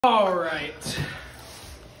All right,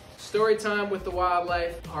 story time with the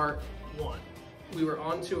wildlife, part 1. We were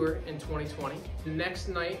on tour in 2020. The next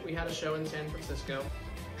night we had a show in San Francisco.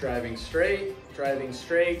 Driving straight, driving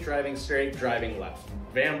straight, driving straight, driving left.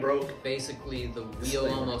 Van broke. Basically, the wheel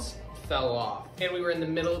almost fell off. And we were in the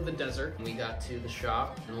middle of the desert. We got to the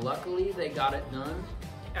shop, and luckily they got it done.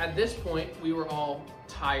 At this point, we were all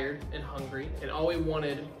tired and hungry, and all we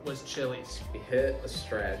wanted was Chili's. We hit a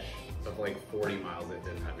stretch of like 40 miles that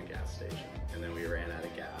didn't have a gas station, and then we ran out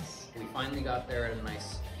of gas. We finally got there at a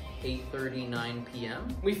nice 8:30, 9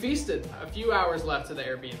 p.m. We feasted. A few hours left to the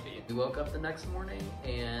Airbnb. We woke up the next morning,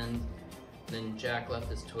 and then Jack left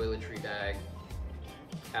his toiletry bag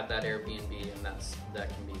at that Airbnb, and that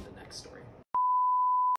can be the next story.